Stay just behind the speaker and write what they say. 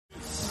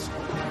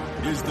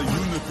is the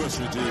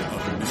University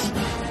of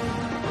Michigan.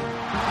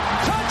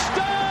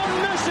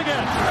 Touchdown,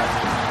 Michigan!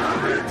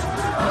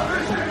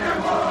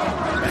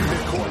 And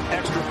midcourt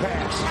extra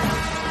pass.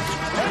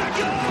 And it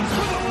goes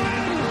for the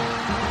win!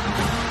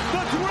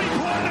 The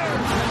three-pointer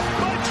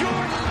by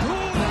Jordan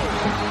Poole!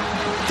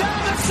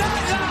 Down the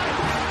sideline!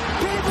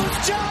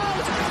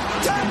 Peoples-Jones!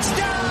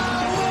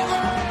 Touchdown,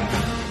 Wolverine!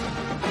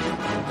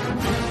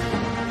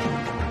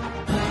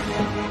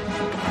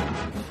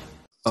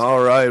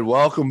 All right,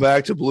 welcome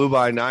back to Blue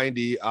by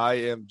 90. I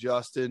am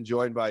Justin,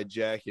 joined by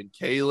Jack and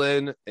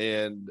Kaylin,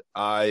 and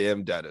I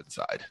am dead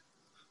inside.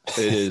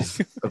 It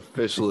is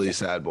officially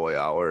sad boy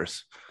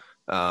hours.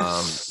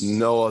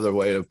 No other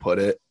way to put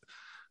it.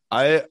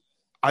 I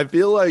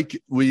feel like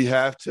we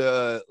have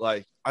to,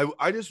 like,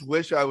 I just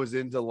wish I was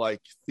into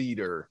like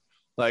theater.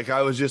 Like,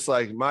 I was just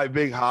like, my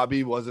big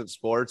hobby wasn't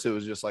sports. It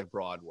was just like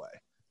Broadway.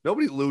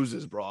 Nobody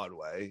loses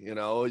Broadway, you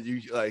know.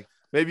 You like,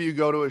 maybe you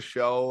go to a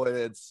show and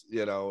it's,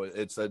 you know,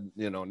 it's a,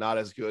 you know, not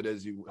as good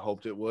as you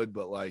hoped it would,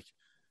 but like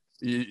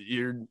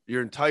your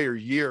entire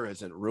year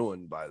isn't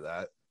ruined by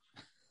that,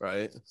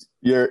 right?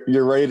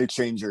 You're ready to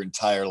change your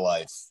entire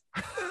life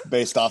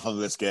based off of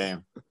this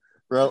game.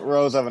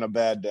 Rose having a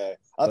bad day.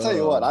 I'll tell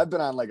you what, I've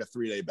been on like a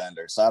 3-day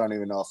bender, so I don't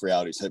even know if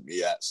reality's hit me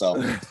yet. So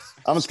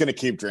I'm just gonna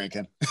keep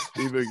drinking.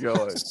 Keep it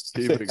going.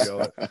 Keep it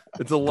going.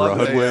 It's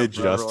 11 a.m.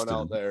 for everyone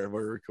out there.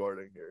 We're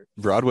recording here.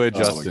 Broadway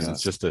Justin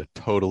is just a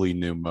totally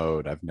new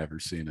mode. I've never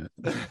seen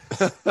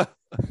it.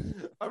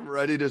 I'm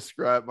ready to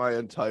scrap my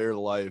entire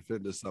life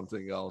into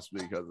something else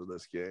because of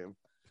this game.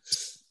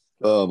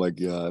 Oh my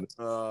God.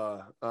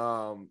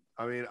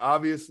 I mean,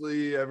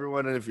 obviously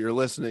everyone, if you're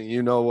listening,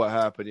 you know what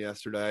happened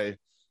yesterday.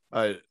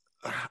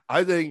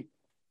 I think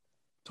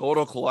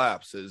total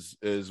collapse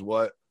is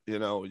what, you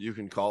know, you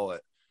can call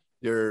it.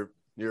 You're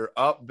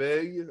up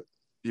big,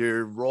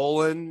 you're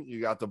rolling,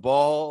 you got the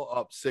ball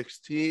up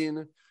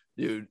 16,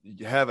 you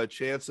have a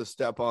chance to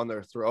step on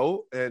their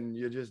throat, and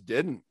you just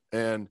didn't.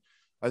 And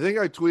I think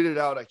I tweeted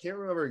out, I can't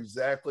remember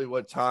exactly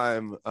what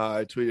time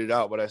I tweeted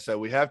out, but I said,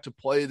 we have to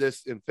play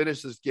this and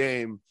finish this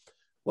game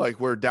like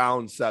we're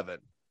down 7,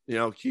 you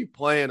know, keep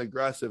playing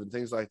aggressive and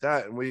things like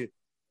that. And we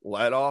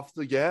let off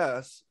the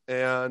gas,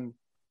 and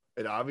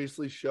it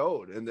obviously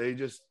showed. And they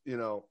just, you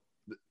know,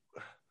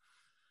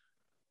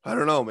 I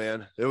don't know,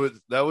 man.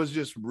 That was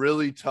just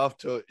really tough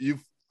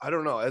I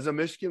don't know. As a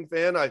Michigan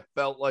fan, I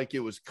felt like it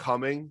was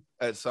coming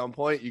at some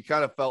point. You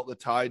kind of felt the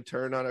tide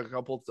turn on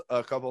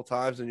a couple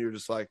times, and you're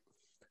just like,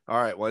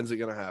 all right, when's it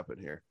going to happen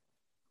here?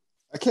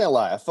 I can't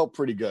lie. I felt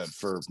pretty good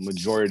for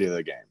majority of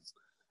the game.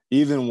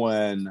 Even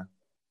when I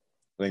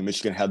think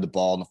Michigan had the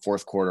ball in the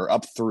fourth quarter,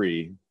 up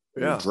 3,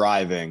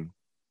 driving.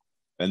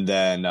 And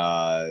then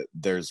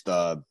there's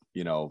the,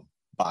 you know,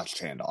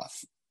 botched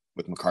handoff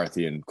with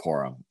McCarthy and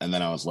Corum. And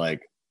then I was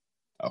like,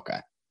 okay,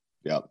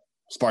 yep,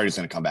 Sparty's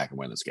going to come back and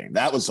win this game.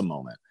 That was the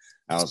moment.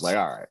 I was like,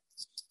 all right.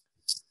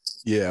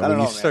 Yeah,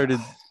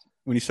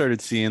 when you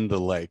started seeing the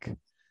like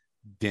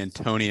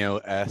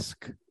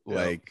D'Antonio-esque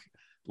like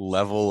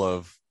level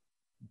of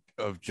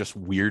just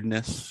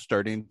weirdness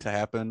starting to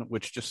happen,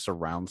 which just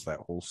surrounds that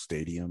whole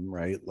stadium,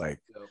 right? Like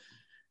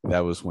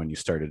that was when you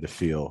started to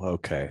feel,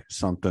 okay,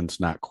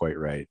 something's not quite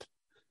right.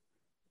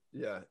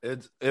 Yeah,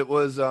 it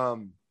was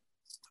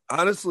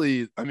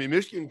honestly, I mean,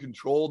 Michigan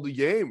controlled the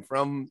game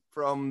from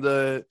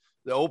the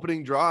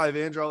opening drive.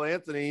 Andrel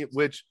Anthony,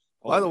 which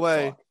by the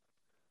way,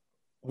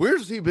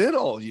 where's he been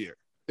all year?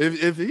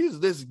 If he's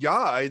this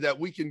guy that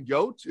we can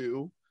go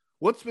to,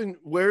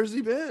 where's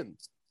he been?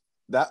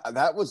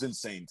 That was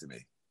insane to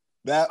me.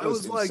 That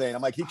was insane. Like,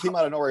 I'm like, he came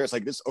out of nowhere. It's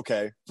like this.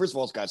 Okay, first of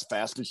all, this guy's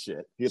fast as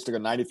shit. He has to go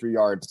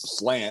 93-yard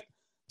slant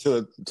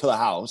to the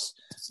house.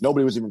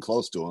 Nobody was even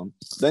close to him.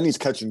 Then he's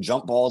catching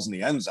jump balls in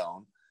the end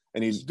zone,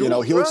 and he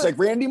looks like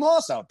Randy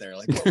Moss out there.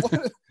 Like,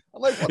 what?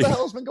 I'm like, what the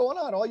hell has been going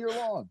on all year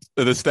long?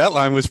 The stat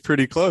line was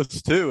pretty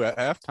close too at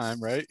halftime,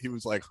 right? He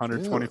was like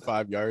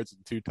 125 yards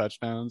and 2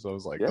 touchdowns. I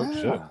was like, oh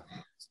shit.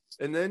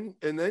 And then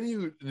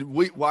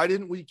why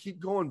didn't we keep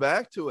going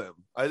back to him?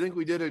 I think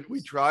we did it.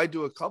 We tried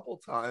to a couple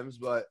times,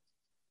 but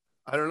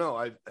I don't know.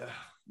 I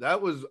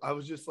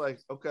was just like,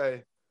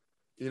 okay,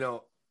 you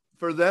know,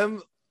 for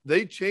them,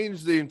 they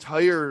changed the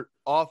entire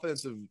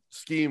offensive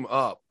scheme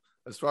up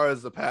as far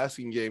as the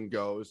passing game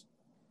goes.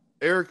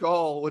 Eric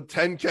Hall with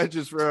 10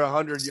 catches for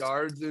 100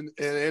 yards and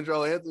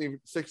Andrel Anthony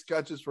 6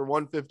 catches for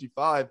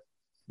 155.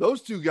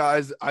 Those two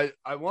guys, I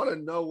want to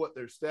know what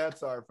their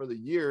stats are for the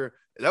year.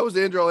 That was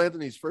Andrel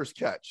Anthony's first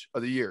catch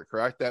of the year,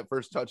 correct? That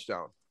first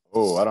touchdown.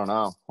 Oh, I don't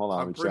know. Hold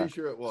on. I'm pretty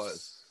sure it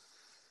was.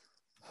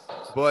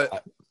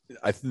 But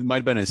it might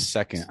have been his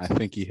second. I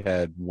think he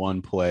had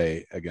one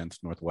play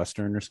against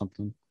Northwestern or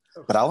something.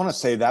 But I want to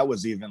say that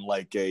was even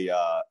like a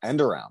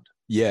end around.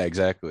 Yeah,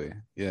 exactly.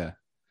 Yeah.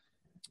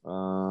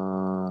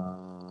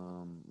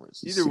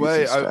 Either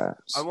way,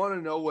 I want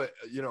to know what,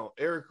 you know,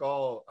 Eric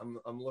Hall,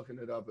 I'm looking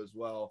it up as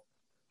well.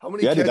 How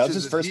many catches that was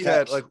his first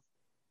catch. That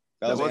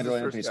was Andrel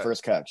Anthony's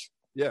first catch.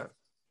 Yeah.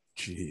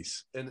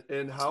 Jeez.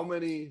 And how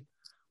many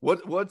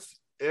what's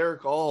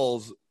Eric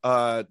All's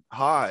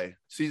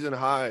season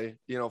high,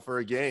 for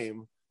a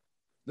game.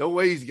 No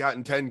way he's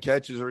gotten 10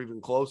 catches or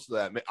even close to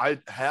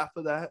that. Half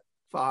of that,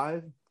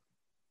 5.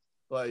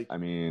 Like, I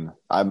mean,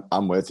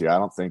 I'm with you. I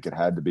don't think it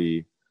had to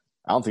be.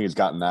 I don't think he's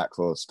gotten that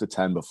close to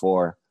 10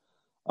 before.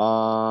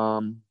 I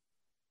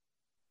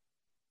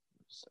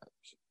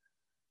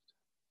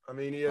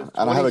mean, he has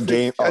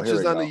 26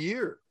 catches on the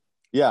year.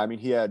 Yeah, I mean,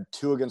 he had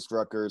 2 against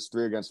Rutgers,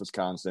 3 against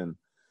Wisconsin,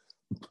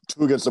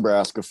 2 against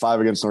Nebraska,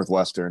 5 against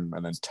Northwestern,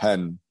 and then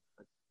 10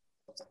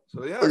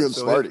 against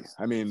Sparty.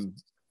 I mean,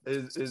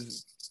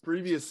 his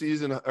previous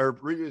season or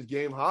previous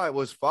game high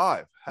was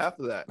 5, half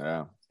of that.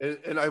 Yeah.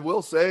 And I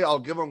will say, I'll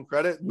give him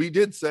credit. We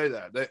did say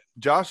that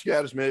Josh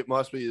Gaddis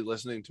must be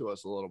listening to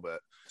us a little bit,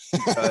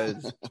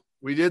 because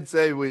we did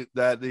say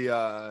that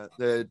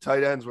the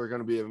tight ends were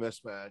going to be a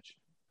mismatch.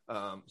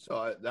 So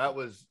I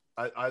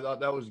thought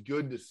that was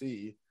good to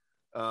see.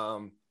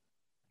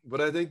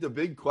 But I think the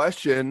big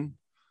question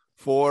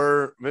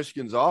for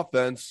Michigan's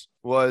offense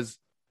was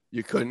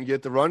you couldn't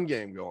get the run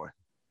game going.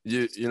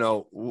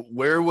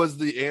 Where was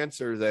the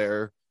answer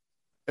there?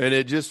 And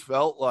it just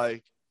felt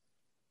like,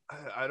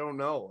 I don't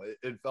know.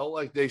 It felt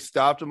like they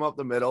stopped him up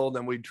the middle, and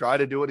then we'd try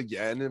to do it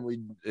again,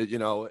 and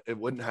it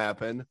wouldn't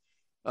happen.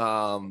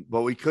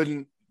 But we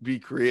couldn't be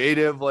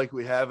creative like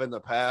we have in the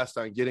past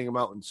on getting him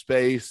out in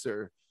space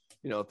or,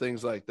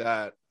 things like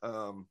that.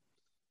 Well,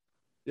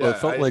 it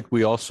felt like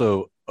we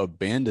also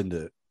abandoned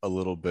it a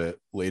little bit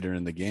later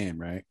in the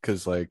game, right?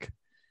 Because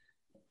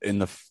in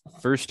the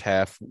first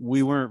half,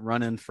 we weren't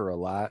running for a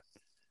lot,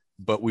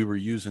 but we were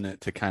using it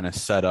to kind of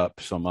set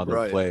up some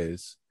other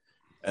plays.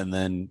 And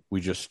then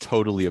we just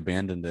totally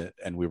abandoned it,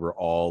 and we were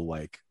all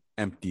like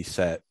empty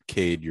set.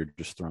 Cade, you're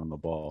just throwing the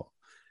ball.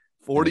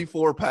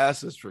 44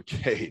 passes for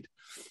Cade.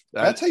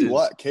 I tell you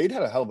what, Cade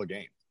had a hell of a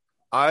game.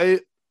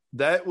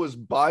 That was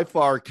by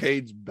far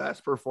Cade's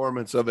best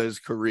performance of his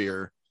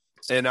career.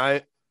 And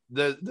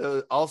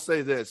I'll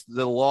say this: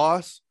 the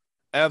loss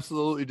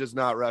absolutely does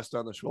not rest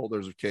on the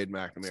shoulders of Cade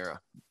McNamara.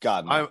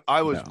 God, no.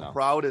 I was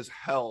proud as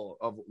hell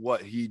of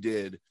what he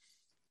did.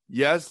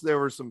 Yes, there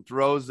were some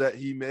throws that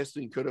he missed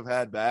and could have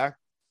had back,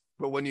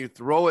 but when you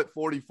throw it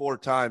 44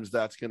 times,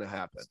 that's going to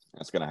happen.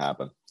 That's going to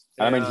happen.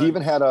 And I mean, he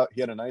even had a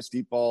nice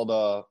deep ball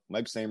to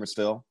Mike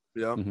Samerstill.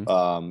 Yeah.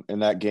 In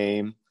that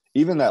game,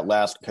 even that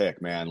last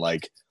pick, man,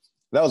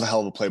 that was a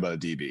hell of a play by the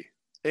DB.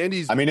 And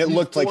it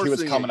looked like he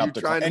was coming up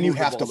and you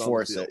have to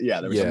force it. Yeah,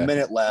 there was a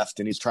minute left,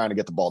 and he's trying to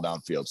get the ball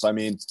downfield. So I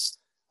mean,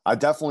 I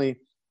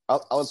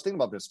was thinking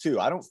about this too.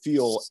 I don't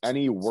feel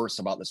any worse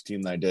about this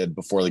team than I did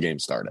before the game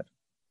started.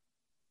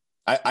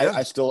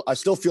 I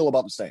still feel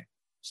about the same.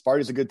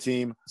 Sparty's a good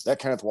team. That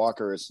Kenneth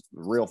Walker is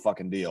the real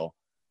fucking deal.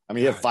 I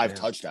mean, he had 5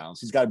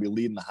 touchdowns. He's got to be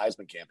leading the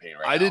Heisman campaign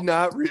right now. I did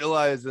not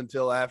realize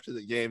until after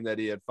the game that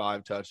he had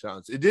 5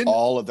 touchdowns.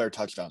 All of their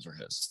touchdowns were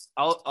his.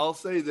 I'll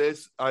say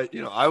this.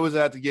 I was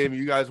at the game.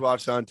 You guys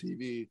watched on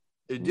TV.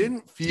 It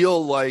didn't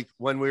feel like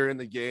when we were in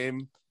the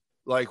game,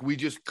 like we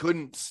just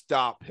couldn't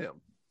stop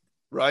him,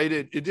 right?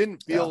 It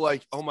didn't feel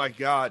like, oh my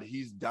God,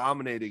 he's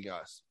dominating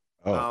us.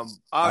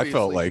 I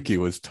felt like he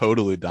was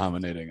totally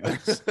dominating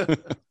us.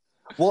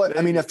 Well,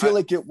 I mean, I feel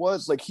like it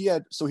was like he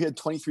had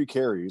 23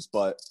 carries,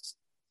 but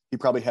he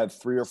probably had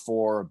 3 or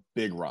 4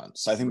 big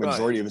runs. I think the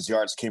majority of his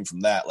yards came from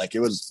that.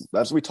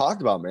 That's what we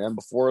talked about, man,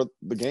 before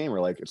the game. We're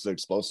like, it's the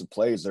explosive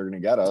plays they're going to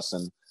get us,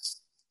 and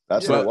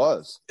that's what it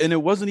was. And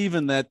it wasn't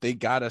even that they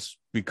got us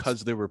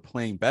because they were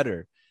playing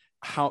better.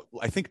 I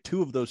think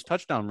 2 of those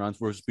touchdown runs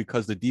was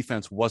because the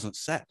defense wasn't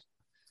set.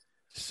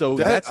 So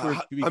that's where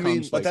it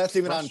becomes, but that's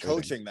even on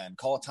coaching. Then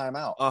call a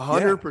timeout.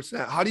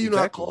 100%. How do you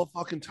not call a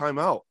fucking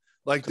timeout?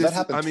 That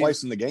happened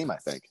twice in the game, I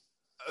think.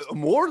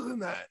 More than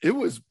that.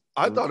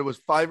 I thought it was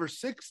 5 or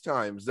 6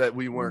 times that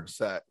we weren't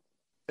set.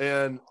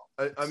 And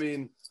I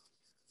mean,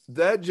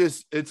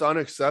 it's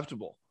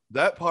unacceptable.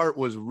 That part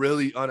was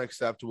really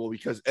unacceptable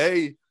because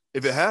if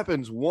it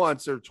happens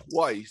once or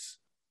twice,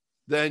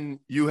 then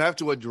you have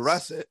to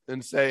address it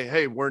and say,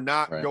 hey, we're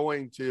not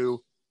going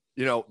to,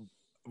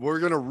 we're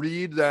going to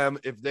read them.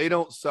 If they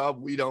don't sub,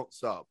 we don't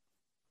sub.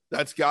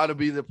 That's got to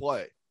be the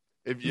play.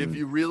 If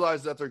you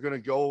realize that they're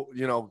going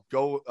to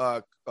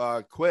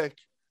go quick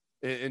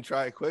and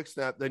try a quick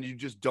snap, then you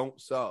just don't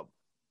sub.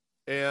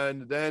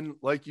 And then,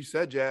 like you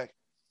said, Jack,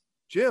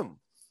 Jim,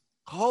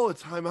 call a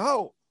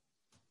timeout.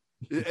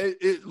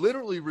 It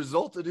literally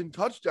resulted in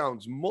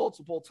touchdowns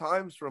multiple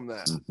times from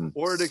that,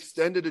 or it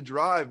extended a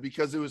drive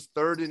because it was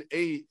 3rd and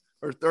 8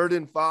 or 3rd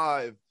and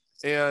 5,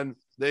 and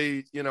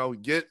they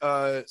get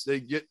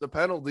the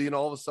penalty, and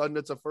all of a sudden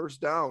it's a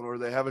first down, or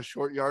they have a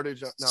short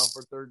yardage now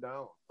for 3rd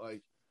down.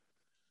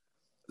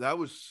 That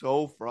was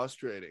so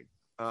frustrating.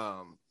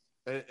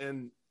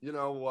 And you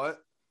know what?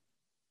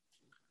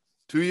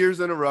 2 years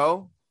in a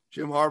row,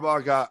 Jim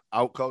Harbaugh got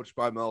outcoached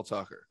by Mel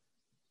Tucker.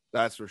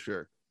 That's for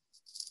sure.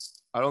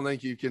 I don't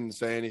think you can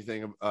say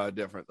anything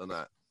different than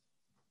that.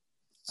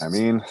 I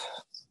mean,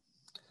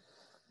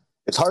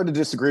 it's hard to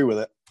disagree with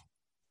it.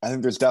 I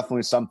think there's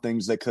definitely some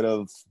things they could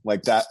have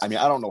like that. I mean,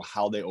 I don't know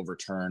how they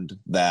overturned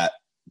that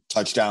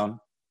touchdown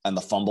and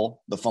the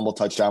fumble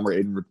touchdown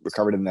where Aiden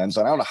recovered in the end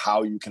zone. I don't know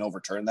how you can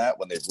overturn that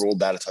when they ruled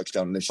that a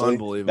touchdown initially.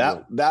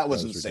 Unbelievable. That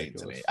was insane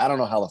ridiculous to me. I don't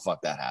know how the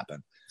fuck that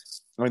happened.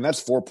 I mean,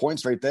 that's 4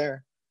 points right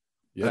there.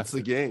 Yeah. That's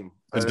the game.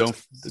 And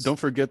don't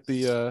forget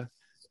the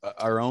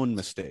our own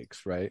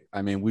mistakes, right?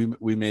 I mean,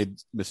 we made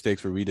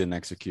mistakes where we didn't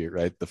execute,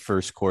 right? The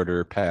first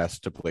quarter pass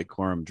to Blake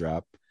Corum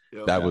drop.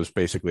 That was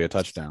basically a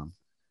touchdown.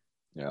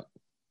 Yeah.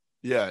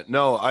 Yeah.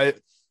 No, I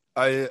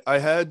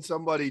had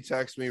somebody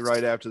text me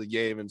right after the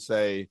game and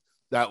say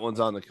that one's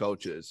on the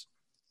coaches.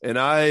 And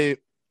I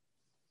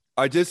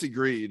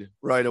disagreed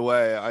right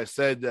away. I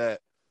said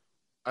that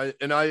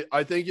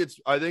I think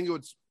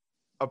it's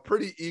a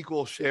pretty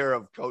equal share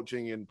of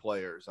coaching and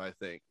players, I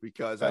think,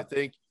 because I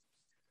think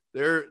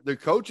the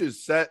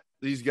coaches set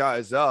these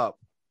guys up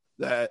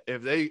that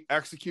if they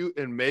execute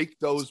and make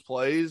those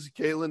plays,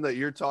 Caitlin, that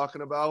you're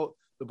talking about,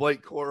 the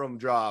Blake Corum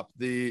drop,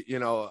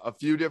 a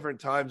few different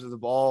times of the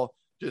ball,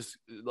 just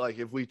like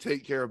if we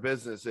take care of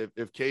business,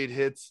 if Cade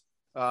hits,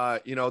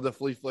 the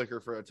flea flicker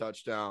for a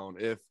touchdown,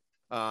 if,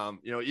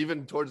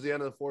 even towards the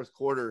end of the fourth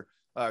quarter,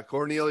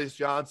 Cornelius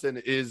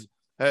Johnson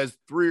has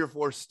 3 or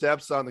 4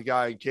 steps on the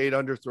guy and Cade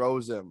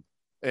underthrows him.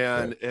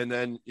 And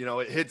then,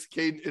 it hits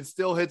Cade, it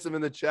still hits him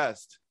in the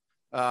chest.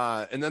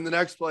 And then the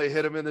next play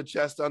hit him in the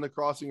chest on the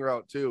crossing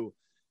route too.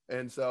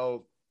 And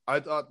so I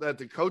thought that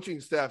the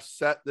coaching staff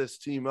set this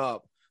team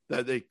up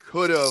that they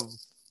could have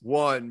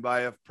won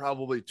by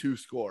probably 2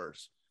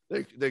 scores.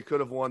 They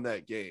could have won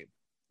that game,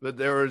 but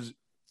there was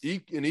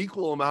an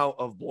equal amount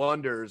of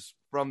blunders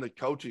from the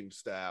coaching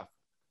staff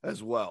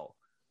as well.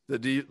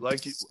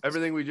 Like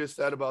everything we just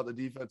said about the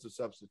defensive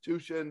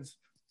substitutions,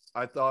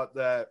 I thought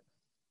that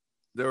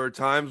there were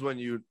times when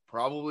you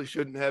probably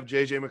shouldn't have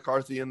JJ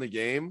McCarthy in the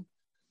game.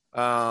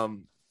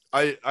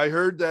 I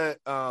heard that.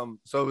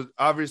 So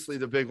obviously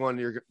the big one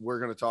we're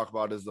going to talk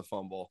about is the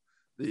fumble,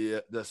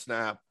 the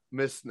snap,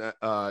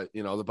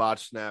 the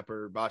botch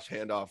snapper, botch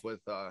handoff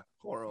with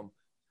Corum.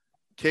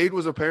 Cade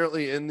was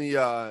apparently in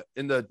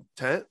the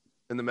tent,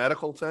 in the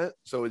medical tent.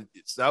 So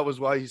that was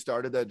why he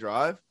started that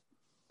drive.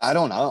 I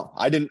don't know.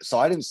 I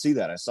didn't see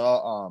that. I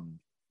saw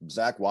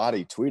Zach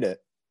Waddy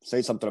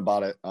say something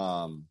about it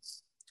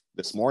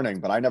this morning,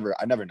 but I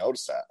never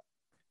noticed that.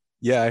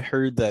 Yeah, I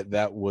heard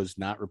that was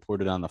not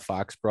reported on the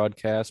Fox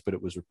broadcast, but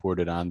it was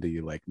reported on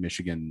the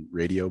Michigan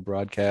radio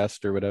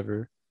broadcast or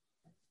whatever.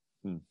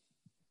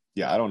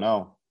 Yeah, I don't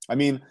know. I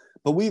mean,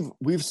 but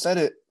we've said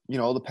it,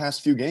 the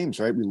past few games,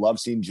 right? We love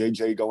seeing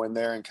JJ go in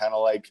there and kind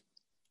of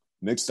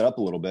mix it up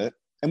a little bit.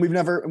 And we've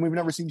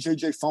never seen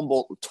JJ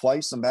fumble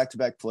twice on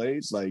back-to-back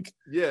plays.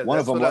 One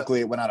of them, luckily,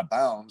 it went out of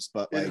bounds.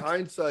 But in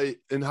hindsight,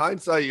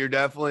 you're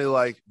definitely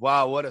like,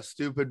 wow, what a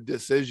stupid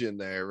decision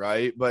there,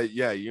 right? But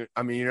yeah, you're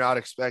not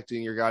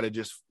expecting your guy to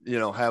just,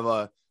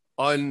 have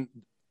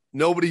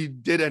nobody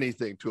did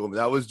anything to him.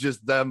 That was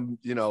just them,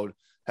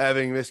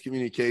 having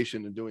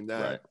miscommunication and doing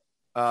that.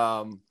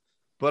 Right.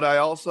 But I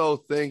also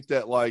think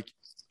that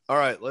all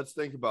right, let's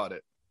think about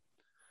it.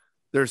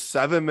 There's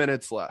 7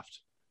 minutes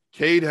left.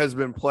 Cade has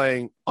been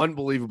playing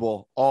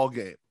unbelievable all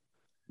game.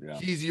 Yeah.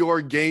 He's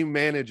your game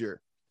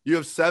manager. You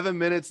have 7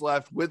 minutes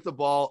left with the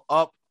ball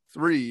up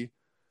 3.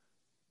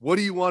 What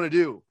do you want to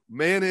do?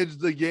 Manage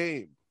the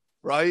game,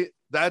 right?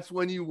 That's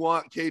when you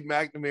want Cade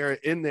McNamara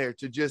in there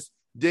to just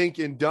dink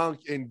and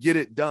dunk and get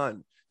it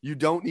done. You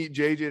don't need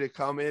JJ to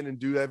come in and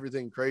do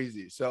everything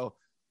crazy. So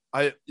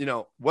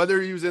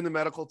whether he was in the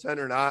medical tent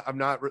or not, I'm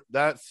not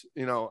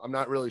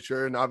really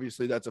sure. And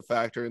obviously that's a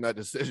factor in that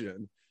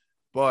decision,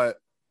 but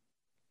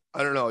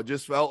I don't know. It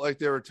just felt like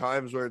there were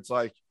times where it's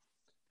I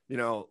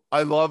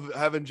love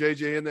having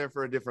JJ in there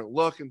for a different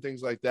look and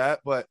things like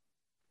that, but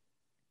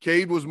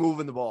Cade was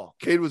moving the ball.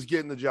 Cade was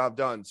getting the job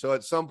done. So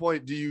at some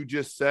point, do you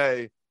just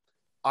say,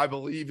 I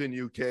believe in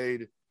you,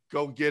 Cade,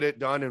 go get it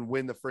done and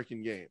win the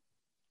freaking game?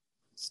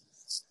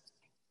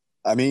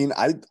 I mean,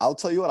 I'll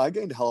tell you what, I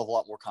gained a hell of a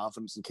lot more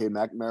confidence in Cade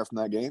McNamara from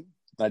that game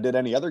than I did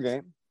any other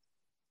game.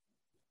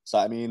 So,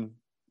 I mean,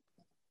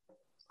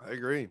 I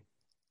agree.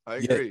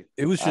 Yeah,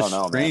 it was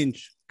just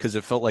strange because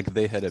it felt like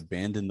they had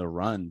abandoned the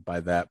run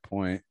by that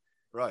point.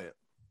 Right.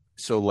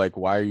 So,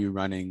 why are you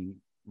running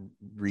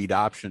read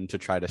option to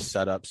try to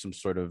set up some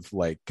sort of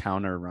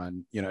counter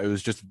run? It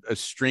was just a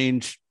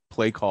strange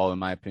play call in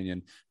my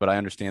opinion, but I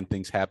understand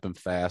things happen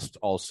fast.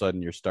 All of a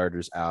sudden your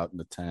starter's out in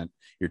the tent.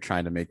 You're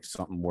trying to make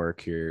something work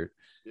here.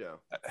 Yeah.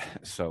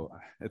 So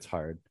it's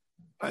hard.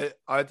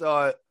 I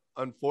thought,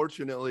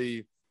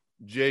 unfortunately,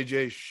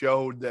 JJ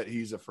showed that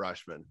he's a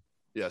freshman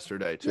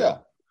yesterday too.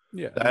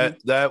 Yeah.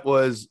 That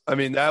was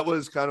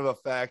kind of a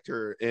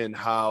factor in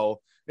how,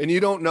 and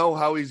you don't know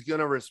how he's going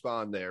to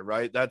respond there,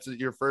 right? That's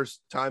your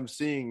first time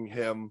seeing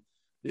him,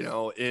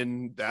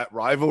 in that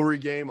rivalry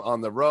game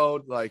on the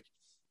road. But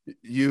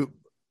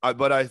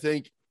I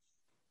think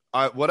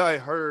what I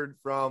heard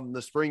from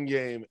the spring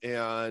game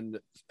and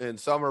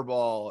summer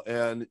ball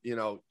and,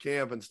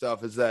 camp and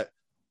stuff is that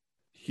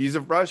he's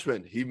a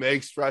freshman. He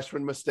makes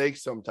freshman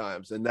mistakes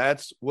sometimes. And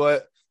that's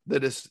what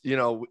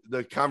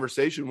the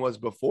conversation was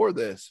before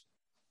this.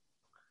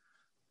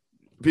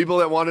 People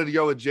that wanted to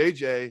go with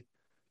JJ,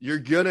 you're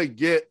going to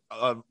get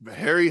a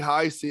very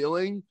high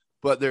ceiling,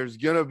 but there's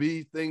going to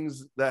be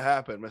things that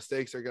happen.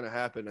 Mistakes are going to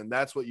happen. And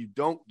that's what you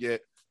don't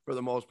get for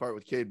the most part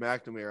with Cade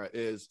McNamara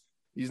is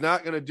he's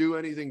not going to do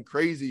anything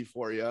crazy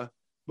for you,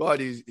 but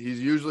he's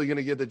usually going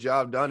to get the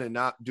job done and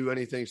not do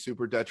anything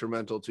super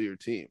detrimental to your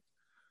team.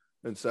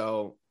 And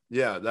so,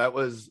 yeah, that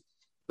was,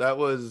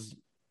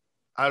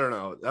 I don't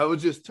know. That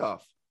was just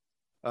tough.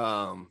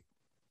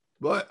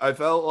 But I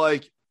felt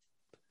like,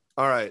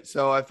 all right.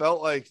 So I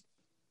felt like,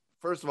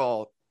 first of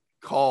all,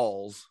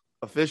 calls,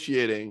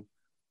 officiating,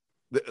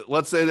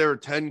 let's say there were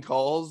 10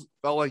 calls,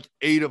 felt like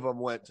 8 of them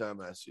went to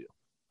MSU,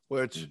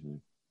 which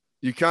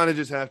you kind of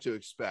just have to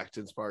expect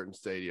in Spartan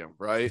Stadium,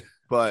 right?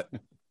 But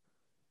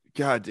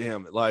God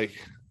damn it. Like,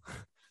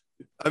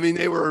 I mean,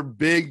 they were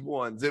big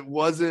ones. It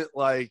wasn't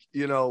like,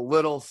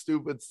 little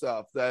stupid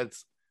stuff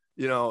that's,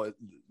 the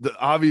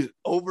obvious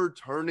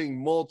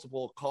overturning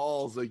multiple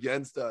calls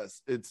against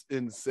us. It's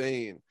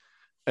insane.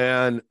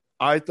 And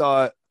I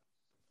thought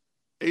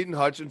Aiden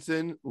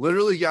Hutchinson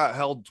literally got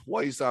held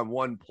twice on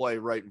one play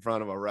right in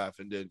front of a ref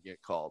and didn't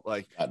get called.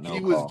 Like he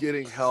was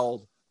getting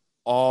held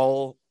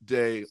all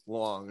day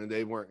long, and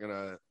they weren't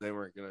gonna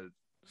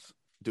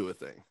do a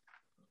thing.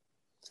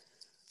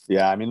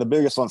 Yeah, I mean the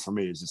biggest one for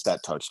me is just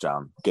that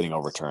touchdown getting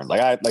overturned.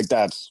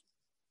 That's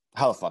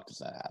how the fuck does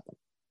that happen?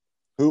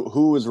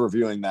 Who was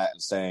reviewing that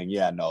and saying,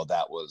 yeah, no,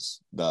 that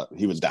was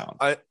he was down?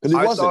 Because he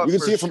wasn't. You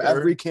can see it from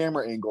every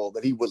camera angle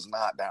that he was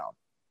not down.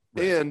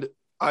 Right. And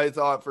I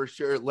thought for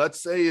sure, let's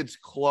say it's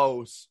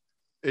close,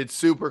 it's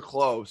super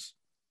close.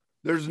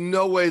 There's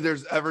no way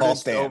there's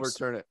evidence to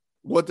overturn it.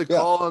 What the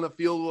call on the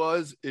field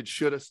was, it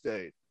should have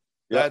stayed.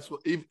 Yep. That's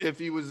what if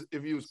he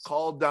was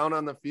called down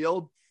on the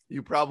field,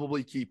 you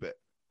probably keep it,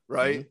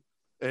 right?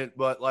 Mm-hmm.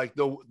 But like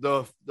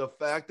the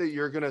fact that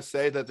you're gonna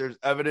say that there's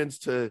evidence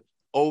to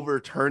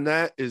overturn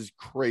that is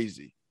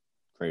crazy.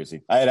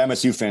 Crazy. I had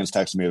MSU fans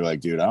texting me like,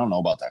 dude, I don't know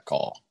about that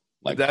call.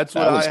 Like that's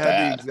what I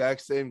had the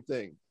exact same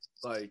thing.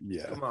 Like,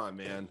 come on,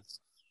 man.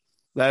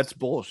 That's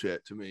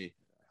bullshit to me.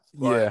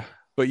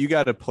 But you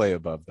got to play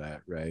above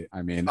that, right?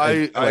 I mean,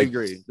 I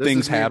agree.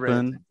 Things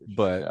happen,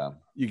 but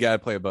you got to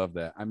play above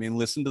that. I mean,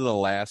 listen to the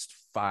last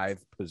 5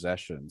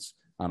 possessions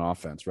on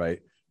offense, right?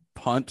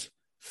 Punt,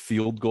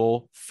 field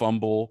goal,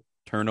 fumble,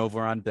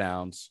 turnover on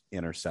downs,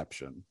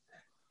 interception.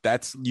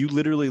 That's you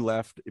literally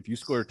left. If you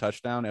score a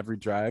touchdown every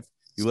drive,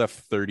 you left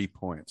 30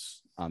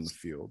 points on the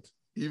field.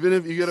 Even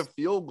if you get a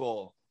field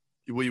goal,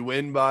 we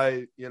win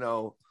by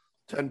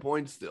 10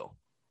 points still.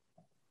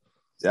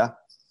 Yeah.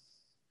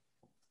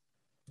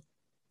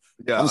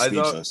 Yeah.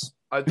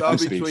 I thought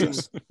between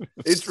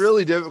it's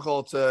really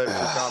difficult to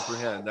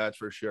comprehend. That's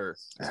for sure.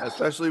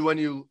 Especially when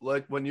you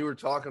were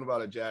talking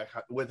about it, Jack,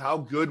 with how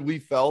good we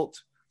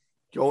felt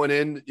going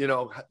in,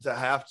 to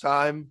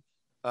halftime.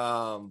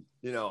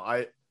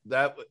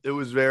 It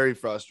was very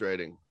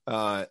frustrating.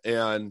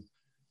 And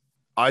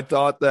I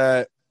thought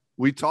that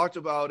we talked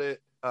about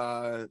it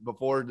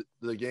before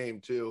the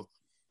game too.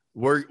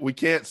 We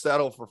can't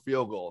settle for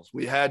field goals.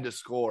 We had to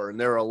score. And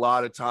there were a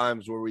lot of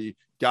times where we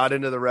got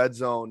into the red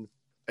zone.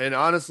 And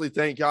honestly,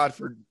 thank God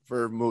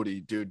for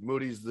Moody, dude.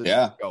 Moody's the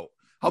GOAT.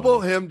 How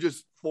about him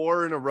just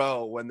 4 in a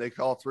row when they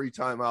call 3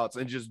 timeouts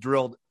and just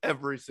drilled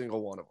every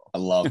single one of them? I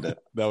loved it.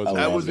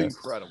 that was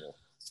incredible.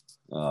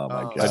 Oh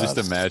my God. I just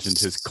imagined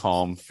his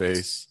calm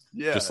face.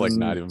 Yeah. Just like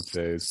not even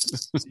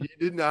phased. He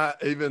did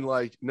not even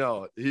he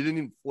didn't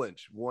even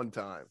flinch one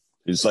time.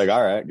 He's like,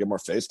 all right, get more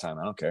FaceTime.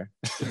 I don't care.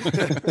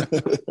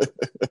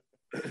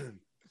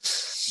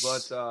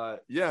 But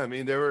I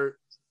mean, there were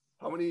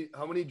how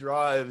many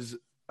drives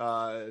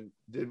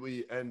did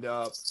we end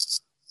up?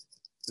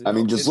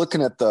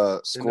 Looking at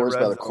the scores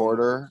by the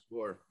quarter,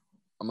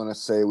 I'm gonna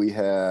say we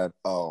had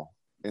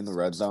in the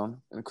red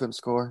zone and couldn't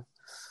score.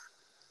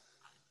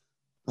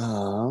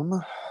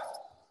 I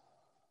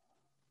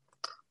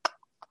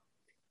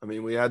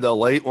mean, we had the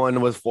late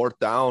one was 4th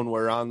down.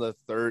 We're on the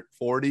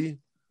 40,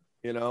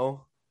 but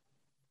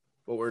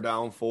we're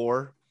down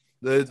 4.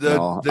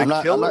 I'm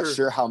not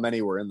sure how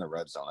many were in the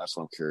red zone. That's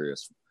what I'm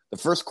curious. The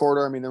first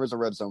quarter, I mean, there was a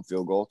red zone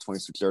field goal,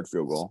 26-yard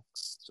field goal.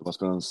 So let's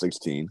go on the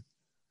 16.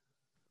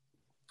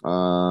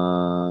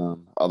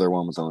 Other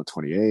one was on the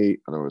 28.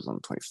 Other was on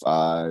the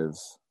 25.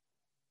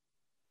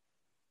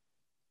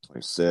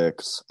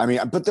 26. I mean,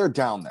 but they're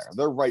down there.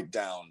 They're right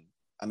down.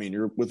 I mean,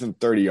 you're within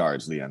 30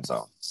 yards of the end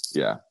zone.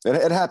 Yeah.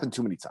 It happened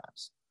too many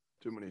times.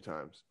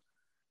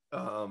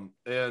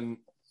 And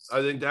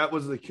I think that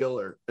was the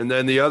killer. And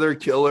then the other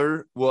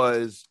killer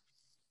was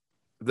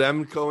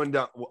them going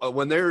down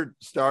when they're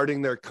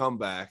starting their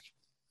comeback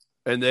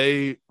and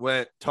they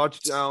went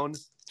touchdown,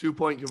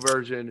 2-point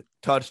conversion,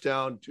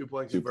 touchdown,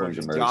 2-point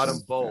conversion, got them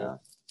both.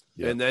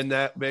 Yeah. And then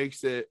that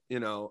makes it,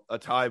 a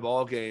tie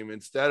ball game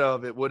instead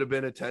of it would have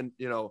been a 10,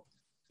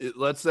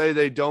 let's say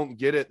they don't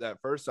get it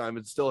that first time.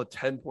 It's still a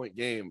 10-point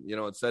game,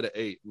 instead of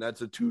 8. And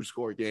that's a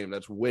 2-score game.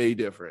 That's way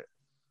different.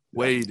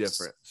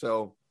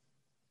 So,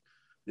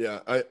 yeah,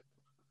 I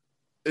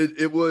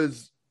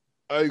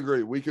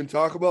agree. We can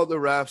talk about the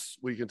refs.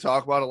 We can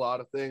talk about a lot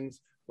of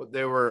things, but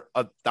there were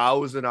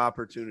 1,000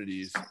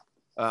 opportunities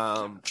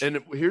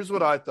And here's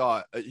what I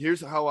thought.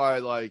 Here's how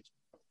I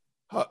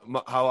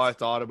how I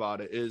thought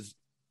about it is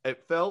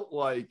it felt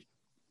like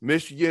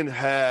Michigan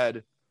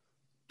had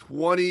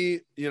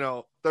 20,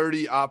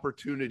 30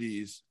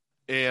 opportunities.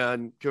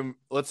 And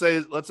let's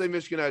say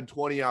Michigan had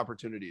 20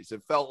 opportunities.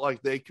 It felt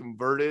like they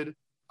converted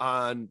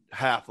on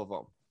half of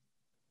them.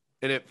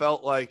 And it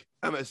felt like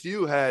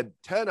MSU had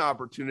 10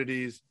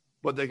 opportunities,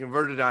 but they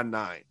converted on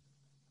 9.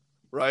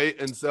 Right.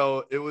 And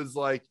so it was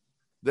like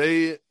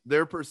they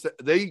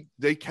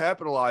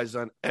capitalized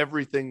on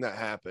everything that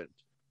happened.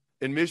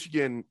 And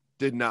Michigan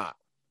did not.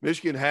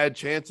 Michigan had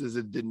chances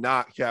and did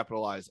not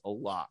capitalize a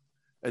lot.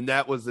 And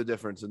that was the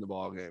difference in the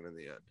ball game in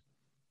the end.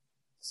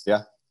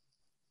 Yeah.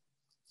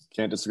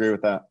 Can't disagree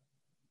with that.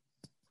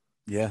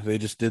 Yeah, they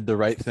just did the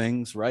right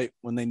things right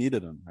when they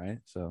needed them, right?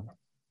 So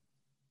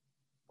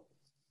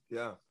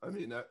yeah, I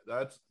mean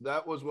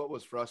that was what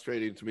was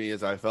frustrating to me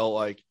is I felt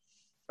like,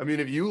 I mean,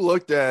 if you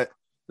looked at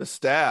the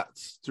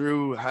stats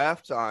through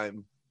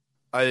halftime,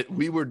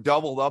 we were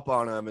doubled up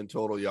on them in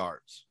total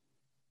yards,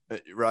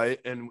 right?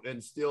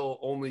 And still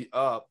only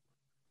up,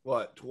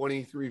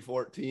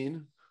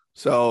 23-14.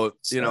 So,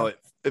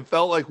 it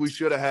felt like we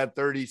should have had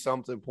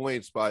 30-something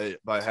points by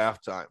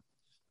halftime.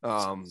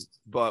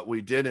 But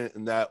we didn't.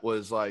 And that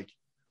was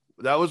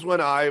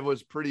when I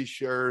was pretty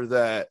sure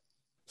that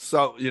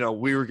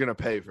we were going to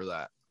pay for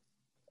that.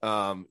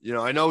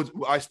 I know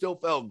I still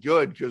felt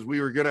good because we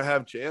were going to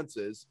have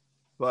chances,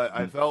 but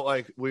I felt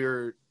like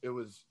we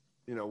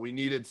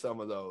needed some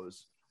of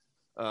those.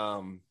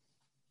 And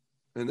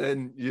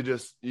then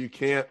you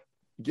can't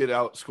get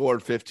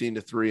outscored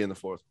 15-3 in the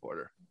fourth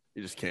quarter.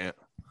 You just can't.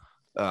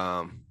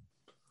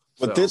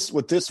 What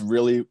this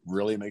really,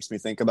 really makes me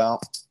think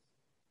about,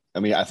 I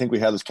mean, I think we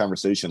had this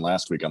conversation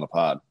last week on the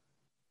pod.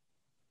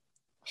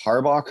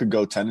 Harbaugh could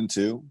go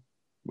 10-2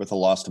 with a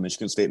loss to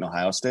Michigan State and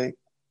Ohio State.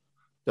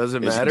 Does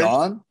it matter? Is he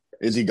gone?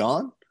 Is he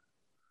gone?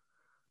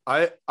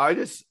 I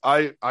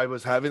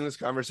was having this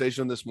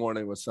conversation this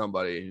morning with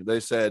somebody. They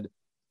said,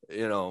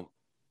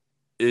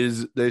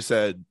 they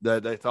said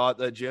that they thought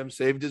that Jim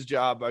saved his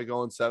job by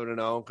going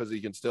 7-0 because he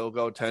can still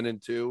go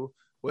 10-2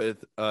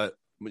 with, and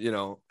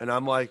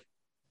I'm like,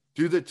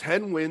 do the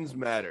 10 wins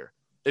matter?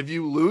 If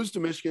you lose to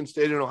Michigan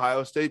State and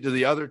Ohio State, do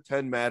the other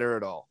 10 matter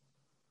at all?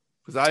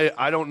 Because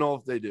I don't know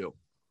if they do.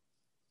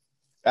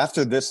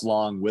 After this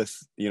long with,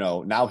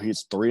 now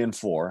he's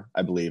 3-4,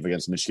 I believe,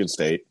 against Michigan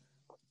State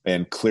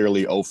and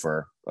clearly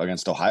 0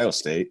 against Ohio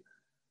State.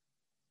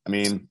 I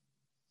mean,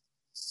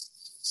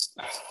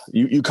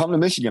 you come to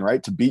Michigan,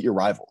 right, to beat your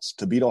rivals,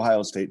 to beat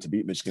Ohio State, to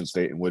beat Michigan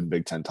State and win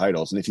Big Ten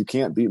titles. And if you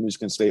can't beat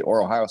Michigan State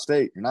or Ohio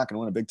State, you're not going to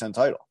win a Big Ten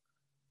title.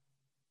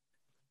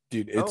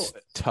 Dude, it's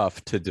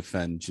tough to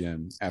defend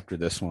Jim after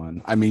this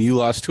one. I mean, you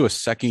lost to a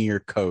second-year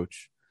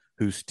coach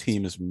whose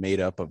team is made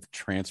up of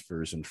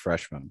transfers and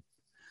freshmen.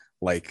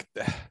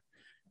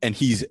 And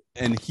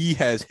he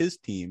has his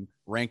team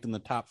ranked in the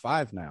top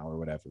 5 now or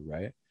whatever,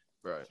 right?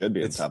 Right. Should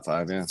be in the top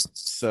 5, yeah.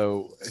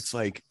 So it's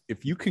like,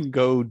 if you can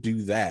go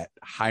do that,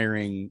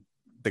 hiring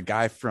the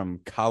guy from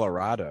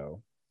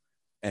Colorado,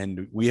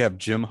 and we have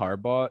Jim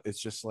Harbaugh,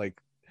 it's just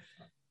like,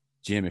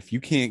 Jim, if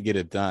you can't get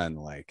it done,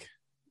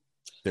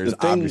 there's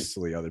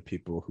obviously other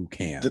people who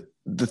can.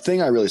 The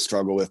thing I really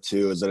struggle with,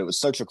 too, is that it was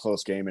such a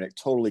close game, and it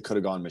totally could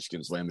have gone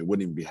Michigan's way, and we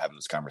wouldn't even be having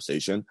this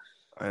conversation.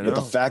 I know. But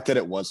the fact that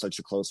it was such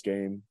a close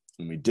game,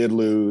 and we did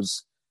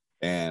lose,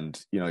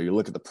 and, you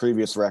look at the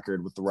previous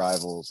record with the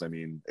rivals, I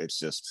mean, it's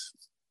just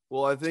 –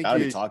 I think got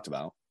to be talked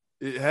about.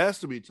 It has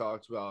to be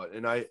talked about.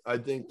 And I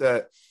think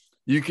that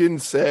you can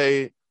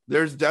say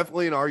there's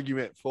definitely an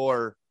argument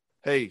for,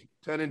 hey,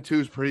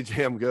 10-2 is pretty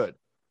damn good,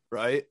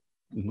 right?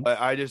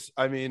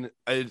 Mm-hmm.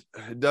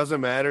 It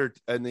doesn't matter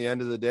in the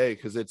end of the day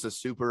because it's a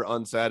super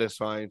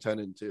unsatisfying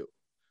 10-2,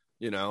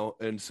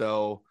 and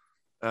so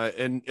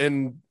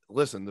and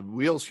listen, the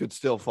wheels could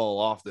still fall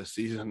off this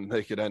season.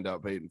 They could end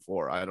up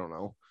 8-4. I don't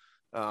know.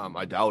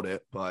 I doubt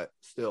it, but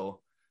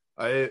still,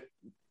 I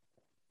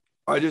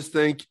just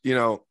think,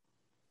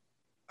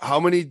 how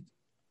many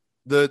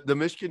the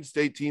Michigan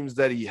State teams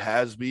that he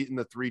has beaten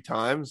the 3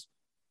 times,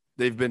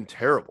 they've been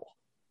terrible.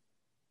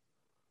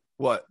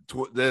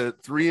 The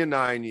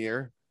 3-9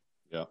 year.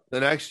 Yeah.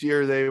 The next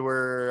year they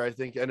were, I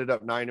think, ended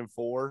up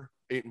 9-4,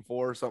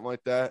 8-4, something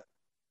like that.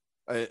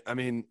 I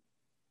mean,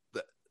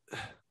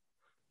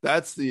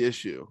 that's the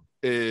issue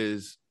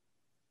is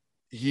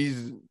he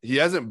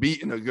hasn't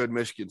beaten a good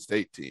Michigan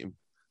State team,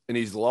 and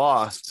he's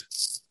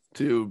lost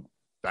to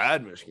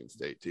bad Michigan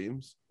State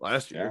teams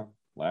last year. Yeah,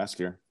 last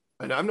year.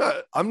 And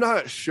I'm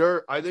not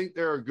sure. I think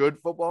they're a good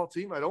football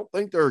team. I don't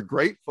think they're a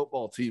great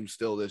football team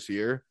still this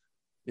year.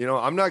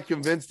 I'm not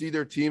convinced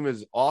either team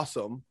is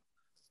awesome,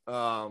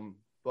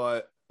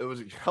 but it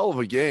was a hell of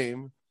a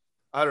game.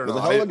 I don't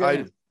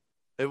know.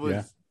 It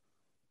was,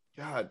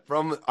 God,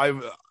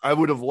 I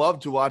would have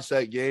loved to watch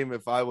that game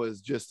if I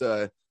was just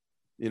a,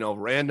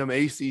 random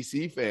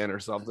ACC fan or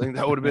something.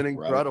 That would have been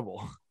incredible.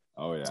 Right.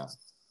 Oh, yeah.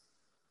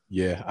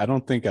 Yeah, I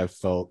don't think I've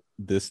felt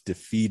this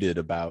defeated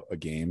about a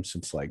game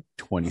since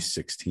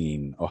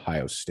 2016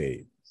 Ohio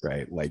State,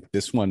 right?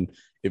 This one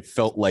it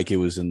felt like it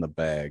was in the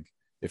bag.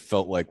 It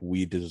felt like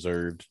we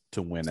deserved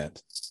to win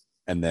it.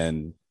 And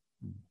then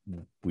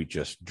we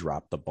just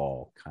dropped the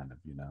ball, kind of,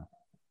 you know.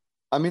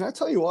 I mean, I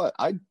tell you what,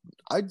 I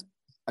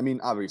mean,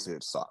 obviously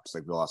it sucks.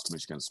 Like we lost to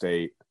Michigan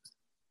State,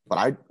 but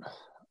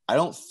I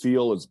don't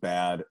feel as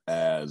bad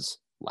as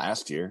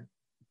last year.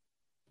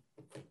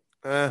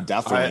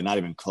 Definitely not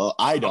even close.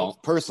 I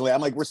don't personally.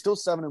 I'm like, we're still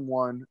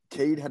 7-1.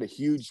 Cade had a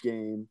huge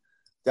game.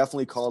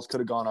 Definitely calls could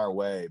have gone our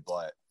way,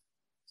 but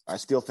I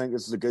still think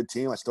this is a good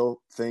team. I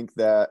still think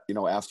that, you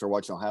know, after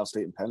watching Ohio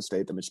State and Penn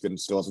State, that Michigan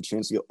still has a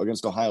chance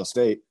against Ohio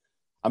State.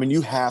 I mean,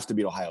 you have to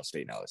beat Ohio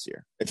State now this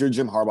year. If you're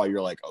Jim Harbaugh,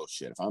 you're like, oh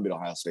shit, if I don't beat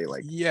Ohio State,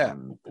 like, yeah.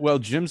 Well,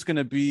 Jim's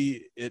gonna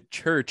be at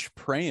church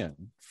praying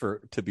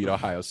to beat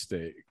Ohio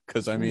State,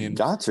 because I mean,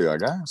 got to, I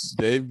guess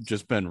they've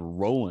just been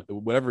rolling.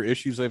 Whatever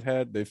issues they've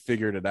had, they've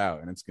figured it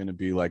out, and it's gonna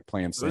be like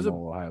playing same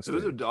old Ohio State. It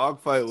was a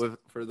dogfight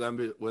for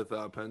them with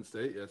Penn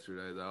State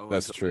yesterday, though.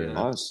 That's true.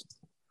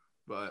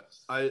 But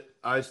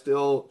I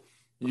still,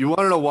 you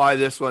want to know why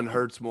this one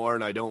hurts more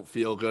and I don't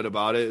feel good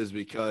about it, is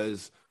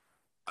because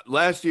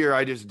last year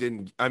I just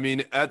didn't. I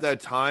mean, at that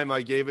time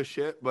I gave a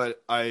shit,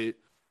 but at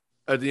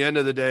the end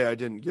of the day I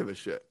didn't give a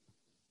shit.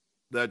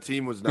 That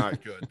team was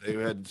not good. They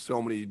had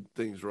so many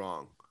things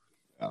wrong.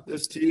 Yeah.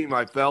 This team,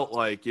 I felt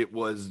like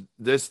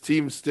this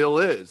team still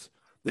is.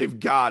 They've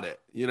got it.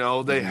 You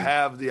know, they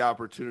have the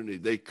opportunity.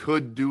 They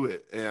could do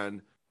it.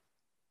 And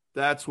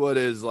that's what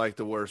is like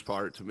the worst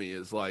part to me,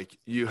 is like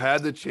you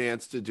had the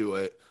chance to do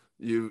it.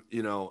 You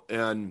know,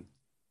 and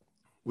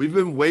we've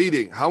been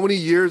waiting. How many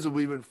years have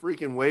we been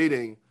freaking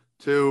waiting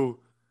to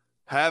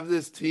have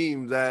this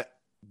team that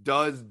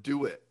does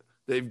do it?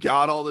 They've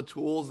got all the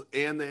tools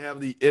and they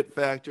have the it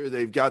factor.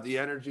 They've got the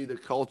energy, the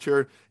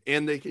culture,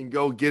 and they can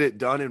go get it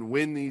done and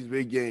win these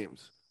big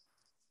games.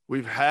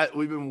 We've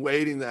been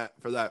waiting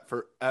for that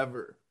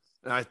forever.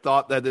 And I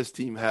thought that this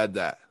team had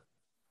that.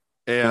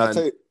 And I'll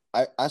tell you,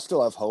 I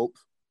still have hope,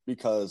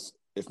 because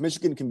if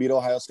Michigan can beat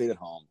Ohio State at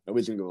home,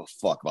 nobody's going to give a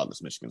fuck about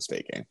this Michigan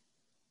State game.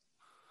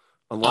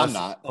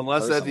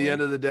 Unless at the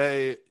end of the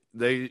day,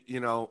 they, you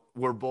know,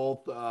 we're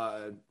both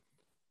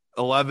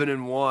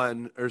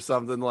 11-1 or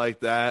something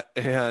like that,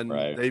 and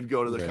they'd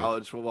go to the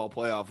college football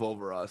playoff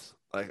over us.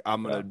 Like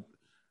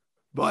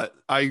but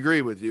I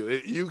agree with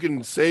you. You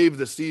can save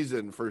the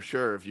season for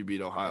sure if you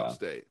beat Ohio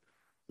State.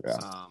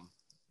 Yeah.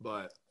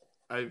 But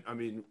I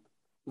mean,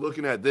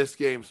 looking at this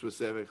game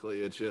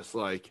specifically, it's just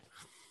like,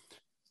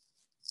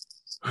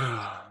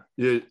 I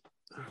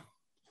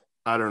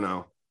don't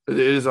know. It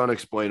is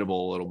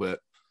unexplainable a little bit.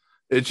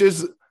 It's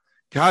just,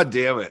 God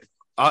damn it.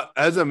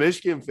 As a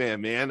Michigan fan,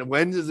 man,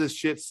 when does this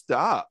shit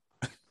stop?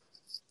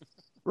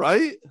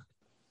 Right?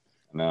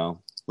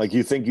 No. Like,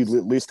 you think you'd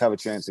at least have a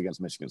chance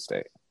against Michigan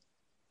State.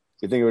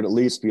 You think it would at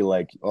least be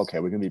like, okay,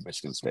 we can beat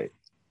Michigan State.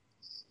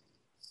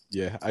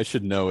 Yeah, I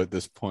should know at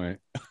this point.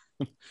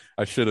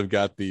 I should have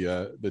got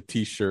the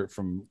T-shirt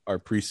from our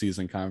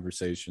preseason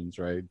conversations,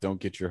 right? Don't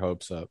get your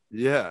hopes up.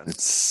 Yeah.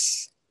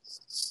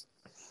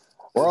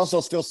 We're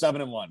also still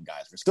 7-1,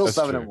 guys. We're still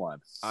 7-1.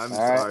 I'm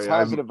sorry.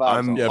 Positive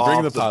vibes.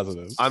 Bring the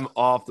positives. I'm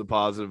off the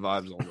positive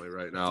vibes only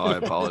right now. I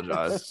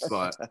apologize,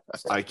 but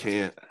I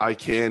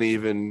can't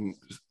even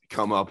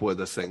come up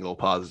with a single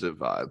positive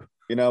vibe.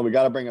 You know, we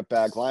got to bring it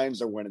back.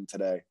 Lions are winning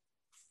today.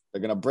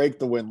 They're going to break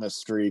the winless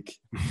streak.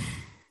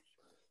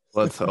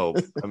 Let's hope.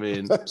 I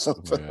mean,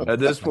 at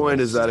this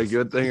point, is that a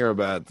good thing or a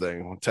bad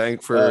thing?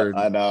 Tank for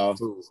I know.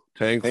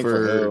 Tank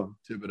for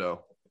Thibodeau.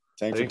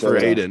 Tank for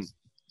Aiden.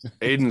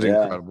 Aiden's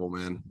incredible,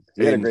 man.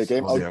 He had a great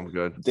game. Damn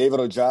good. David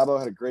Ojabo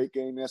had a great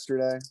game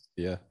yesterday.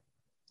 Yeah.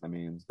 I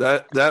mean,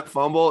 that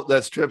fumble,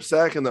 that strip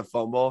sack and the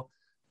fumble,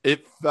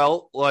 it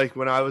felt like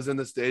when I was in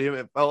the stadium,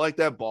 it felt like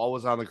that ball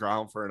was on the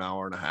ground for an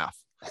hour and a half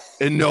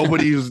and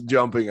nobody was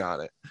jumping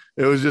on it.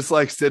 It was just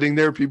like sitting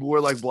there. People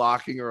were like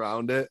blocking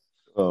around it.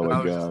 Oh,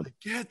 my God. Like,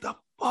 get the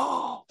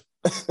ball.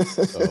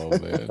 Oh,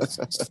 man.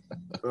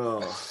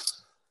 Oh.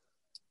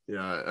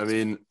 Yeah, I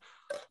mean,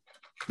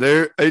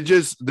 there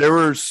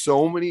were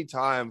so many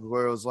times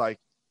where it was like,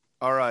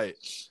 all right,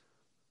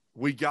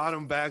 we got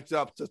them backed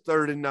up to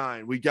 3rd and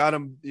 9. We got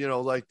them, you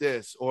know, like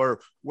this, or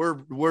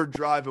we're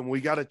driving. We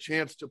got a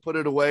chance to put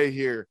it away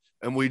here,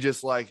 and we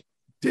just like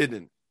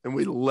didn't, and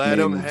we let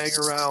them hang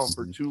around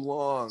for too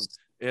long,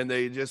 and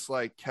they just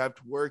like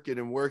kept working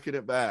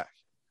it back.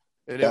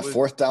 And that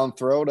 4th down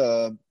throw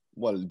to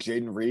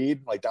Jaden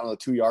Reed, like down on the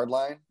 2-yard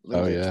line.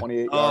 Oh, yeah.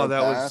 28-yard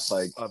that pass, was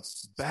like a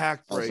backbreaker.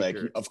 I was like,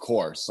 of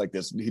course, like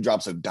this, he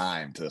drops a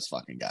dime to this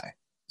fucking guy.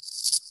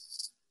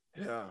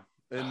 Yeah,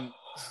 and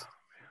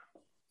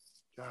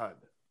God,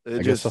 I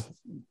guess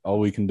all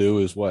we can do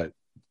is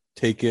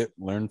take it,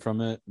 learn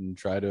from it, and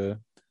try to,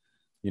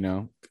 you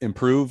know,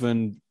 improve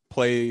and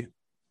play.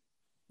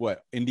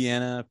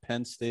 Indiana,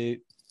 Penn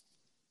State,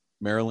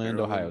 Maryland,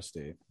 Ohio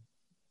State.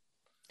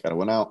 Got to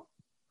win out.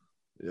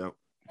 Yep.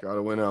 Got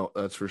to win out.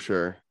 That's for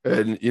sure.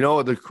 And you know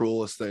what the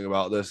cruelest thing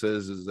about this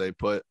is they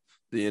put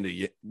the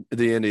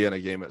Indiana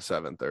game at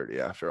 7:30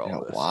 after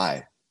all this.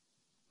 Why?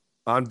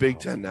 On Big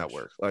Ten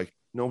Network. Like,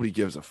 Nobody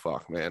gives a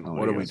fuck, man.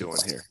 What are we doing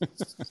here?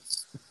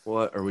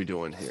 What are we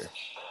doing here?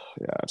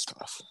 Yeah, it's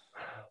tough.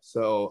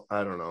 So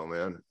I don't know,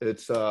 man.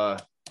 It's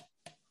that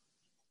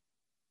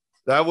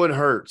one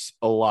hurts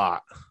a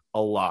lot.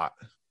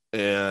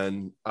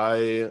 And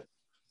I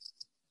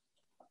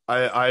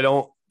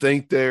don't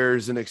think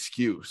there's an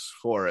excuse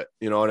for it.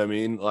 You know what I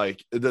mean?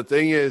 Like the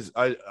thing is,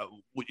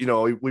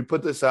 we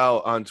put this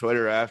out on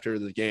Twitter after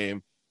the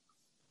game.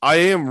 I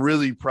am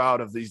really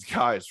proud of these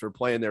guys for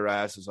playing their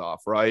asses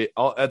off, right?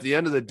 At the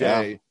end of the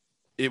day,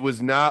 It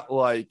was not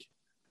like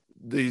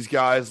these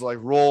guys like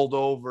rolled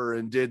over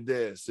and did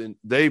this, and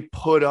they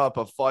put up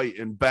a fight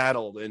and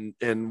battled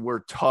and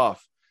were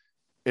tough.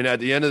 And at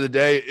the end of the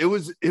day, it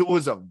was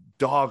a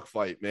dog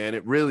fight, man.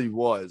 It really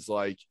was.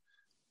 Like,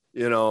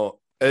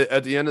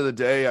 at the end of the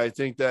day, I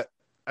think that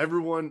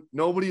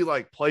nobody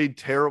like played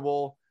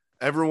terrible.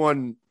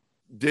 Everyone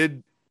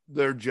did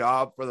their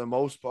job for the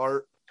most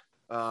part.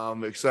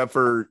 Except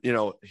for,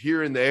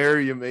 here and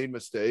there, you made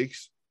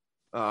mistakes.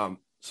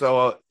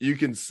 So you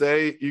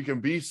can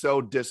be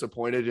so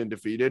disappointed and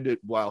defeated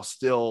while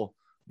still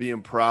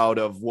being proud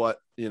of what,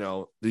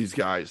 these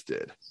guys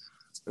did.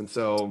 And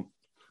so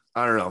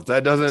I don't know if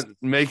that doesn't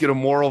make it a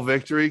moral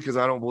victory, because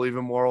I don't believe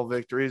in moral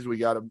victories. We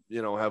got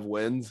to, have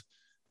wins,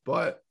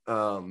 but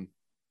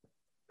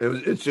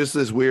it's just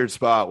this weird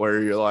spot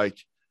where you're like,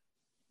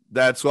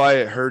 that's why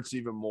it hurts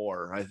even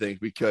more, I think,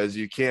 because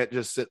you can't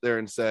just sit there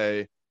and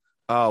say,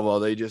 oh, well,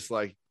 they just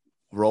like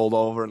rolled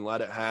over and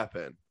let it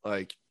happen.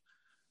 Like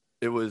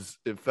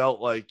it felt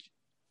like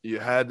you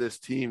had this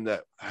team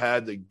that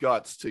had the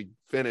guts to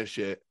finish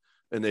it,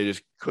 and they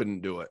just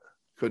couldn't do it,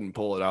 couldn't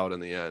pull it out in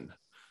the end.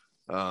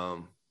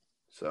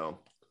 So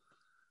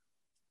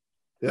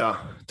yeah,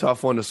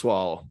 tough one to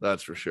swallow.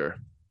 That's for sure.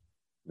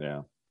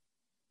 Yeah.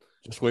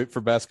 Just wait for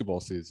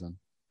basketball season.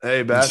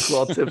 Hey,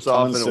 basketball tips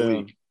off in a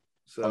week.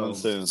 Coming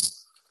soon.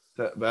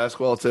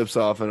 Basketball tips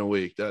off in a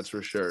week. That's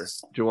for sure.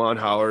 Juwan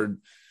Howard,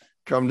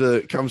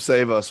 come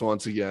save us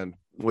once again.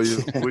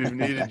 We've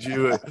needed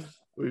you.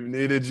 We've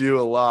needed you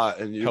a lot,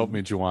 and you help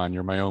me, Juwan.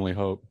 You're my only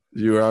hope.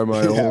 You are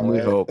my only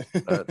hope.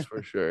 That's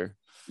for sure.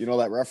 You know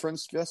that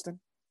reference, Justin?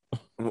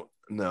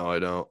 No, I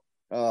don't.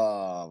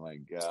 Oh my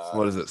God!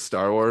 What is it?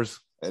 Star Wars?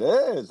 It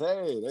is.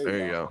 Hey,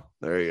 there you go.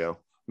 There you go.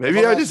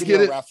 Maybe I just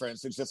get it.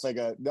 Reference. It's just like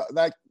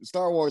that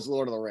Star Wars,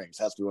 Lord of the Rings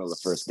has to be one of the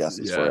first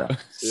guesses for you.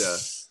 Yeah.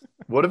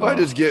 What if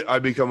I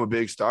become a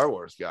big Star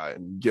Wars guy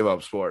and give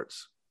up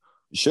sports?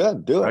 You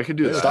should do it. I could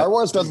do that. Star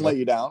Wars doesn't let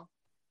you down.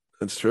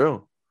 That's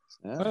true.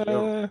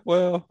 Yeah.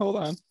 Well, hold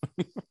on.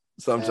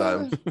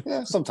 Sometimes.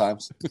 Yeah,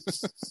 sometimes.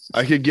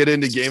 I could get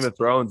into Game of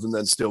Thrones and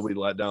then still be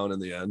let down in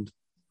the end.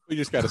 We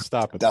just got to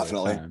stop it.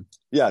 Definitely.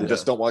 Yeah,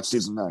 just don't watch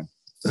season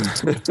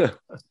 9.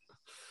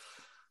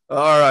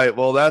 All right.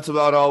 Well, that's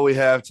about all we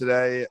have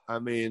today. I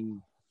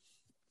mean,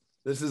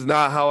 this is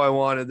not how I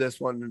wanted this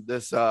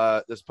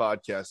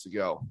podcast to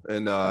go.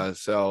 And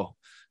so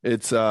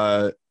it's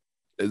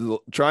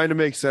trying to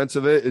make sense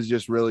of it is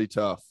just really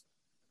tough.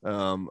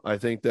 I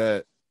think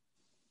that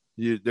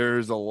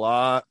there's a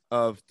lot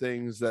of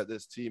things that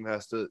this team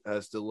has to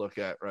look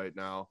at right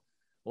now.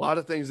 A lot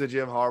of things that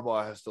Jim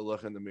Harbaugh has to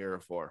look in the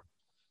mirror for,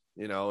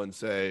 and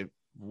say,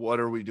 what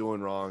are we doing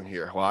wrong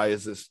here? Why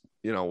is this,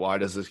 why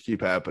does this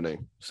keep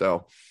happening?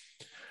 So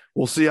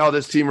we'll see how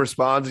this team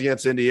responds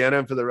against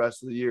Indiana for the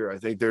rest of the year. I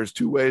think there's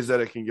two ways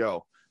that it can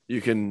go.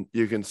 You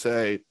can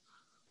say,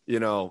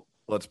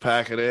 let's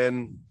pack it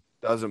in.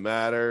 Doesn't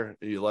matter.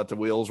 You let the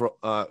wheels,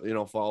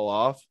 fall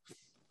off,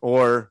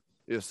 or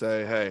you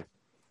say, hey,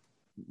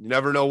 you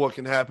never know what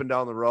can happen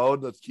down the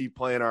road. Let's keep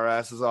playing our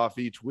asses off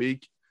each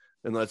week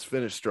and let's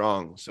finish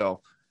strong.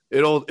 So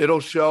it'll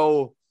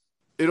show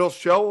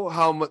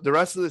how much the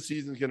rest of the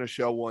season is going to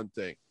show one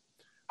thing.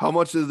 How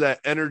much of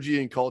that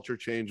energy and culture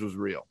change was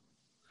real?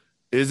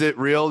 Is it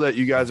real that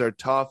you guys are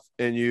tough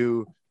and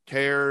you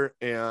care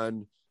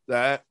and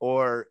that,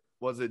 or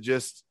was it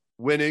just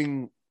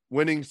winning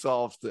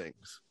solves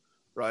things,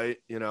 right?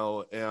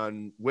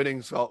 And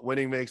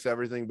winning makes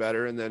everything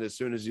better. And then as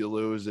soon as you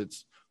lose,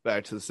 it's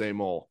back to the same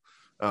old.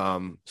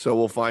 So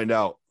we'll find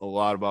out a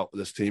lot about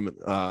this team.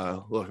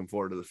 Looking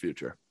forward to the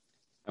future.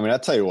 I mean, I'll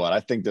tell you what, I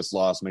think this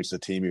loss makes the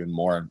team even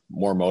more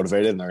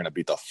motivated, and they're going to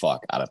beat the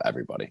fuck out of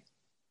everybody.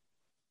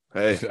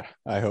 Hey,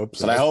 I hope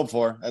so. That's what I hope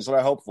for. That's what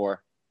I hope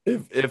for.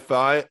 If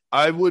I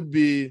would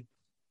be,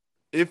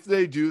 if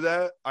they do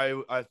that,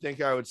 I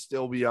think I would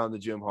still be on the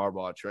Jim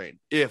Harbaugh train.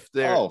 If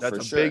that's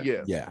a big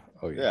if. Yeah.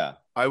 Oh yeah. Yeah.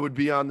 I would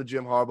be on the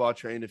Jim Harbaugh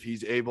train if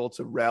he's able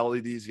to rally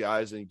these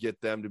guys and get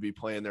them to be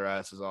playing their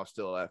asses off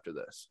still after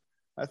this.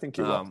 I think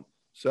he will.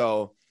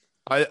 So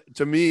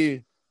to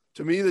me,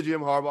 the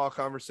Jim Harbaugh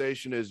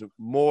conversation is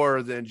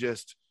more than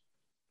just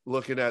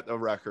looking at the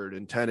record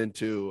and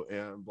 10-2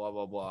 and blah,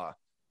 blah, blah.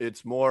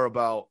 It's more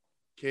about,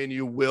 can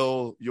you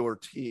will your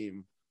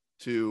team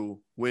to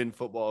win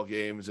football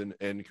games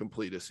and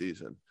complete a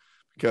season?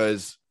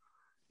 Because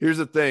here's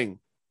the thing.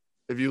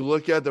 If you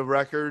look at the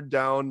record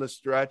down the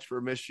stretch for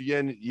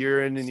Michigan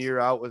year in and year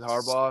out with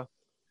Harbaugh,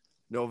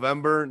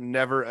 November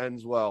never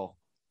ends well.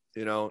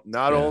 You know,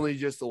 not only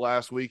just the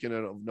last weekend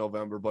of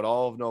November, but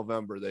all of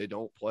November, they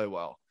don't play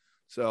well.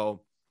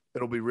 So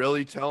it'll be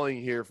really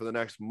telling here for the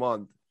next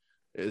month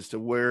as to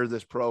where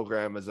this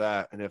program is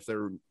at and if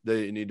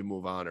they need to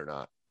move on or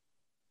not.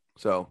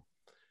 So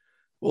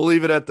we'll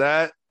leave it at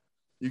that.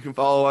 You can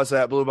follow us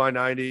at Blue by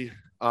 90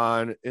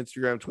 on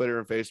Instagram, Twitter,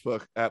 and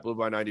Facebook, at Blue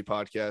by 90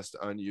 Podcast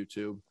on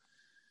YouTube.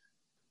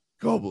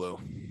 Go Blue.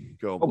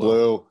 Go Blue. Go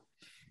Blue.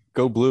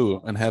 Go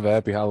Blue and have a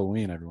happy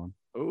Halloween, everyone.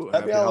 Ooh,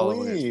 Happy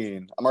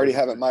Halloween. I'm already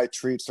having my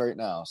treats right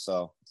now.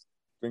 So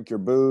drink your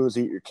booze,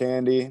 eat your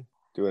candy,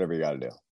 do whatever you got to do.